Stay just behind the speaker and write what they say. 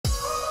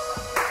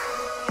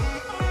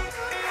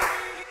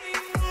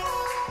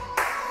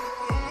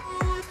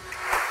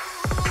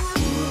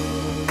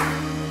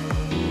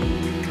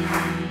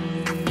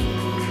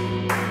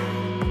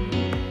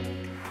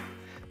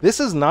This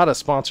is not a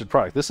sponsored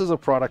product. This is a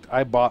product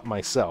I bought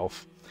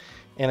myself,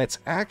 and it's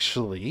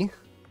actually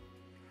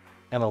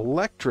an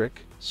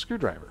electric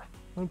screwdriver.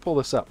 Let me pull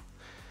this up.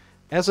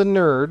 As a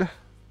nerd,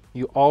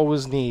 you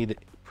always need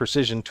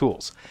precision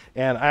tools.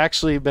 And I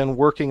actually have been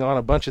working on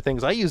a bunch of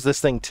things. I use this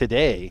thing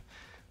today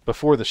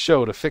before the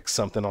show to fix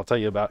something I'll tell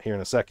you about here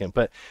in a second.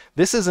 But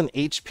this is an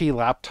HP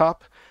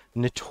laptop,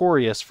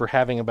 notorious for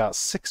having about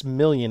 6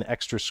 million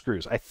extra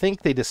screws. I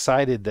think they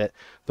decided that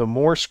the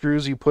more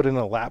screws you put in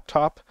a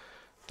laptop,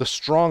 the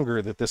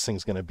stronger that this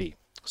thing's going to be.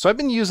 So I've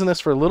been using this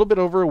for a little bit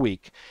over a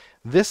week.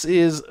 This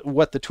is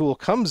what the tool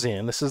comes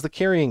in. This is the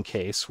carrying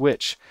case,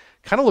 which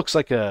kind of looks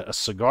like a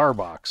cigar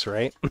box,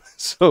 right?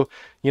 So,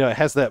 you know, it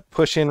has that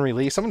push in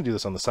release. I'm going to do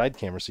this on the side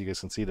camera so you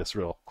guys can see this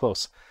real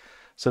close.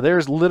 So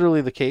there's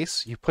literally the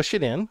case. You push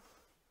it in,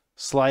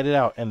 slide it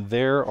out, and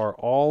there are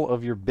all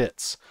of your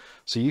bits.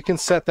 So you can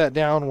set that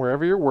down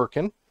wherever you're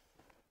working.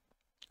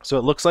 So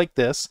it looks like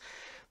this.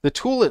 The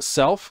tool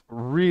itself,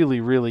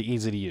 really, really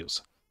easy to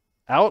use.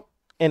 Out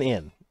and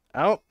in,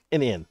 out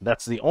and in.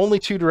 That's the only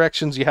two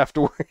directions you have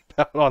to worry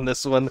about on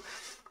this one.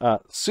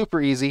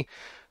 Super easy.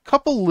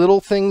 Couple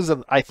little things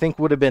that I think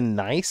would have been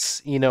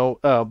nice. You know,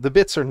 the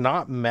bits are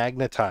not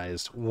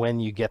magnetized when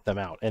you get them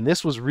out. And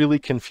this was really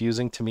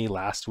confusing to me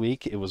last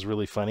week. It was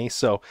really funny.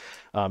 So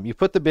you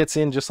put the bits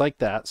in just like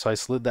that. So I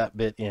slid that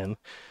bit in.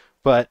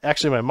 But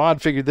actually my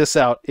mod figured this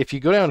out. If you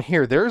go down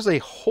here, there's a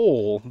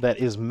hole that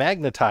is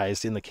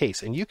magnetized in the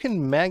case. And you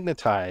can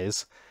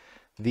magnetize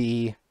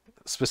the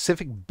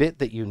specific bit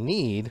that you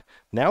need.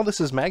 Now this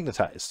is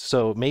magnetized,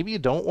 so maybe you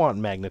don't want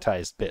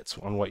magnetized bits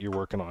on what you're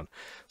working on.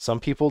 Some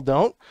people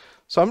don't.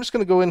 So I'm just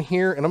going to go in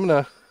here and I'm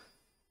going to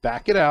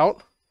back it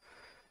out.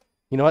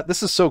 You know what,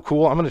 this is so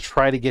cool. I'm going to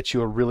try to get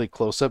you a really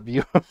close-up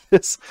view of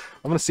this.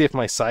 I'm going to see if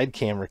my side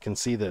camera can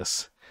see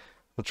this.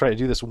 I'll try to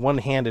do this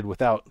one-handed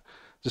without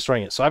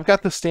destroying it. So I've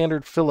got the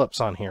standard Phillips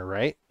on here,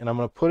 right? And I'm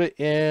going to put it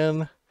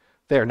in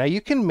there. Now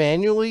you can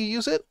manually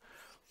use it,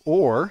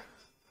 or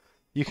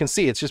you can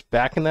see it's just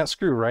backing that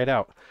screw right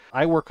out.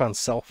 I work on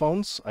cell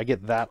phones. I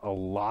get that a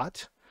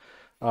lot.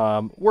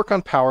 Work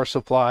on power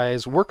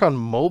supplies, work on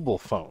mobile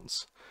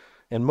phones.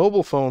 And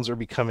mobile phones are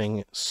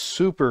becoming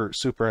super,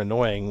 super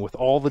annoying with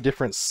all the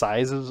different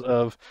sizes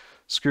of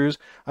screws.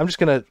 I'm just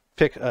going to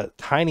pick a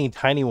tiny,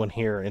 tiny one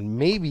here, and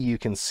maybe you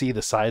can see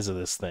the size of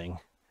this thing.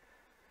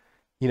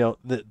 You know,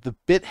 the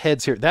bit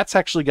heads here, that's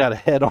actually got a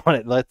head on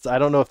it. I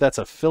don't know if that's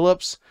a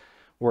Phillips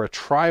or a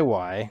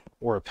Tri-Y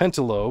or a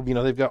Pentalobe. You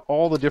know, they've got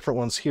all the different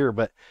ones here,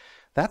 but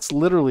that's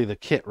literally the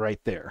kit right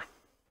there.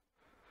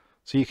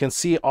 So you can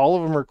see all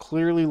of them are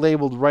clearly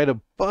labeled right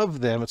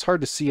above them. It's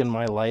hard to see in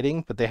my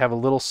lighting, but they have a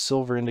little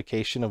silver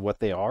indication of what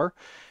they are.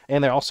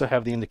 And they also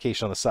have the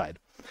indication on the side.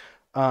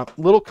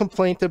 Little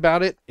complaint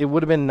about it. It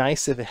would have been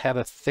nice if it had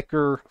a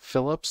thicker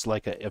Phillips,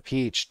 like a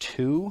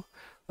PH2,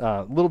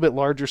 a little bit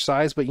larger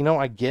size, but you know,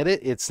 I get it.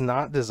 It's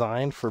not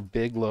designed for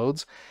big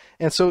loads.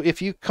 And so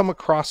if you come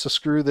across a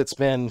screw that's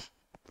been,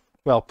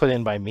 well, put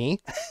in by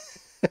me,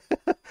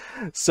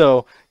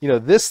 so, you know,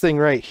 this thing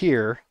right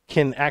here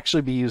can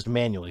actually be used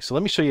manually. So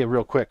let me show you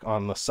real quick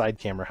on the side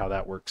camera how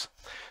that works.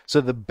 So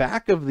the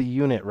back of the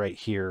unit right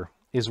here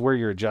is where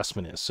your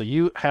adjustment is. So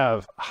you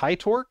have high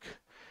torque.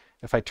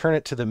 If I turn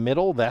it to the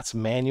middle, that's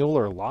manual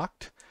or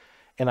locked.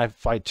 And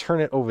if I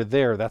turn it over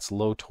there, that's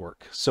low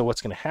torque. So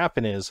what's going to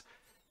happen is,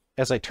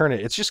 as I turn it,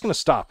 it's just going to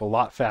stop a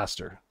lot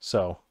faster.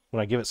 So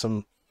when I give it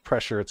some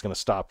pressure, it's going to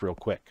stop real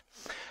quick.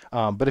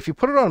 But if you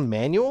put it on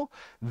manual,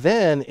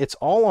 then it's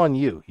all on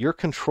you. You're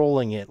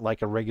controlling it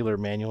like a regular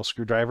manual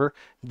screwdriver.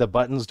 The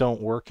buttons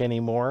don't work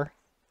anymore.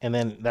 And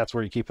then that's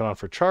where you keep it on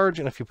for charge.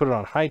 And if you put it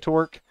on high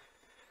torque,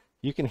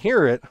 you can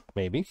hear it,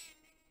 maybe,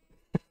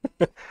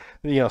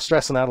 you know,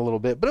 stressing out a little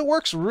bit, but it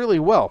works really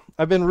well.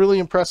 I've been really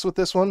impressed with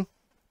this one.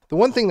 The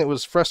one thing that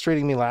was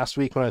frustrating me last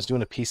week when I was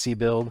doing a PC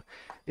build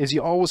is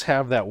you always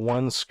have that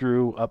one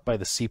screw up by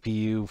the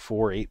CPU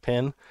 4/8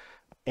 pin.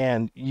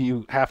 And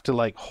you have to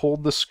like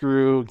hold the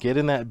screw, get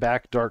in that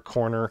back dark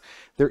corner.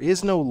 There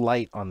is no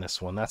light on this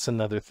one. That's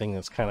another thing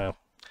that's kind of,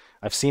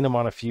 I've seen them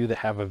on a few that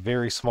have a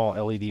very small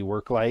LED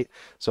work light.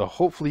 So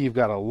hopefully you've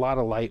got a lot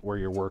of light where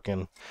you're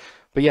working.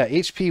 But yeah,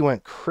 HP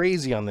went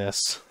crazy on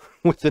this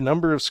with the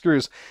number of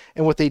screws.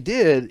 And what they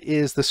did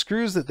is the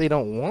screws that they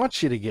don't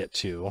want you to get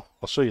to,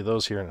 I'll show you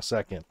those here in a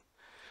second.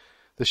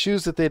 The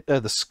screws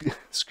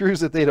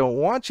that they don't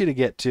want you to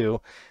get to,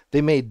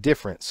 they made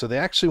different. So they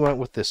actually went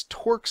with this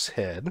Torx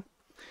head.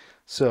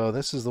 So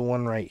this is the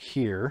one right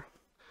here.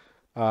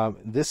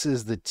 This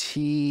is the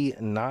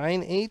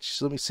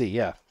T9H. Let me see.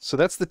 Yeah. So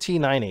that's the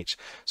T9H.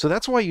 So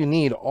that's why you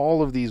need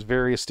all of these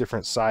various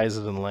different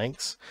sizes and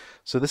lengths.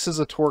 So this is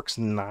a Torx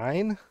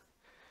 9.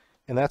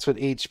 And that's what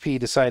HP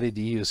decided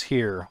to use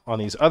here on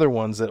these other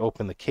ones that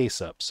open the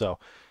case up. So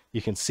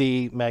you can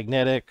see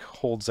magnetic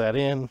holds that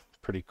in.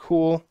 Pretty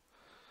cool.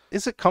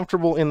 Is it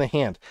comfortable in the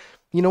hand?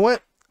 You know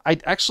what? I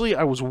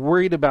was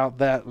worried about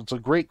that. It's a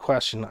great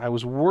question. I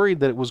was worried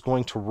that it was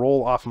going to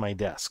roll off my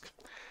desk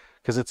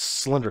because it's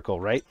cylindrical,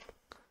 right?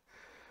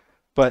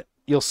 But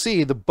you'll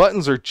see the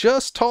buttons are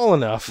just tall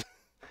enough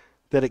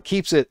that it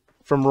keeps it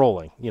from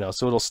rolling, you know,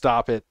 so it'll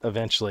stop it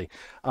eventually.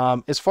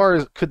 As far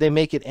as could they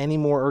make it any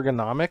more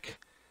ergonomic?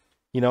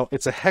 You know,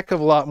 it's a heck of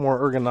a lot more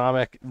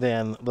ergonomic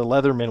than the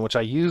Leatherman, which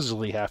I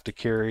usually have to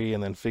carry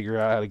and then figure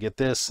out how to get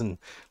this and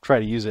try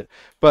to use it.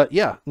 But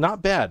yeah,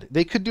 not bad.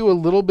 They could do a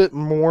little bit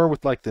more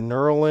with like the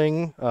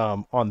knurling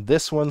on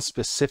this one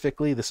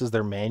specifically. This is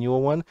their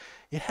manual one.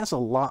 It has a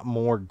lot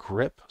more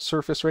grip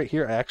surface right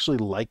here. I actually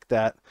like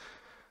that.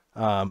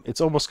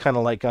 It's almost kind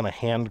of like on a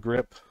hand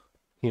grip,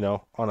 you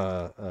know, on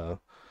a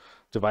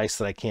device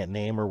that I can't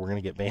name or we're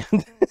going to get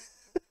banned.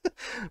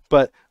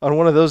 But on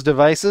one of those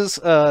devices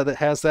that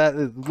has that,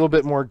 a little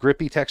bit more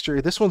grippy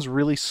texture. This one's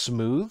really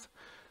smooth.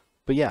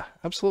 But yeah,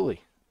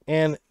 absolutely.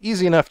 And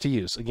easy enough to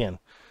use. Again,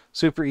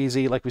 super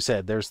easy. Like we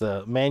said, there's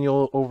the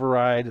manual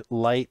override,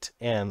 light,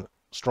 and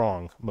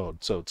strong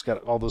mode. So it's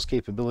got all those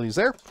capabilities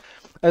there.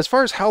 As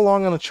far as how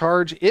long on a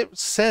charge, it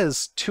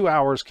says 2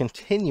 hours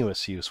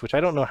continuous use, which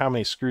I don't know how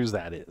many screws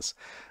that is.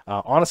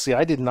 Honestly,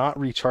 I did not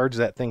recharge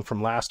that thing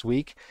from last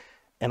week.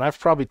 And I've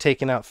probably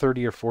taken out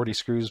 30 or 40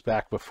 screws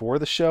back before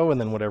the show and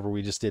then whatever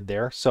we just did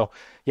there. So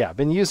yeah, I've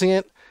been using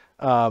it.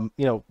 You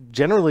know,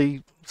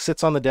 generally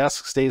sits on the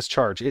desk, stays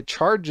charged. It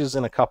charges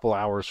in a couple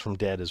hours from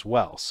dead as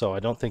well. So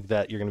I don't think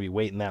that you're going to be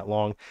waiting that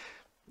long.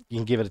 You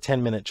can give it a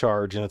 10-minute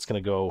charge and it's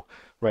going to go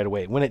right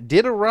away. When it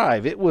did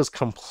arrive, it was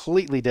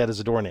completely dead as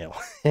a doornail.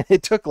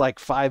 It took like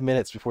 5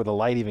 minutes before the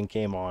light even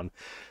came on.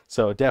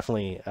 So it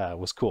definitely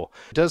was cool.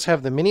 It does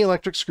have the mini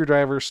electric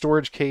screwdriver,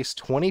 storage case,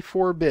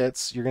 24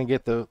 bits. You're going to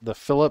get the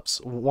Phillips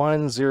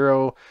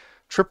 1.0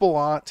 triple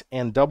aught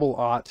and double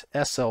aught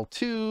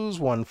SL2s,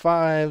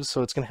 1.5s.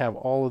 So it's going to have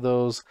all of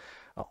those,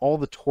 all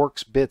the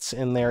Torx bits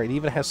in there. It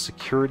even has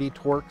security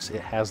Torx.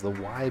 It has the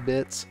Y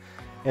bits.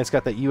 And it's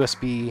got that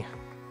USB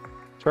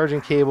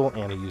charging cable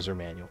and a user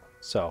manual.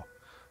 So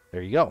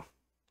there you go.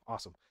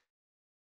 Awesome.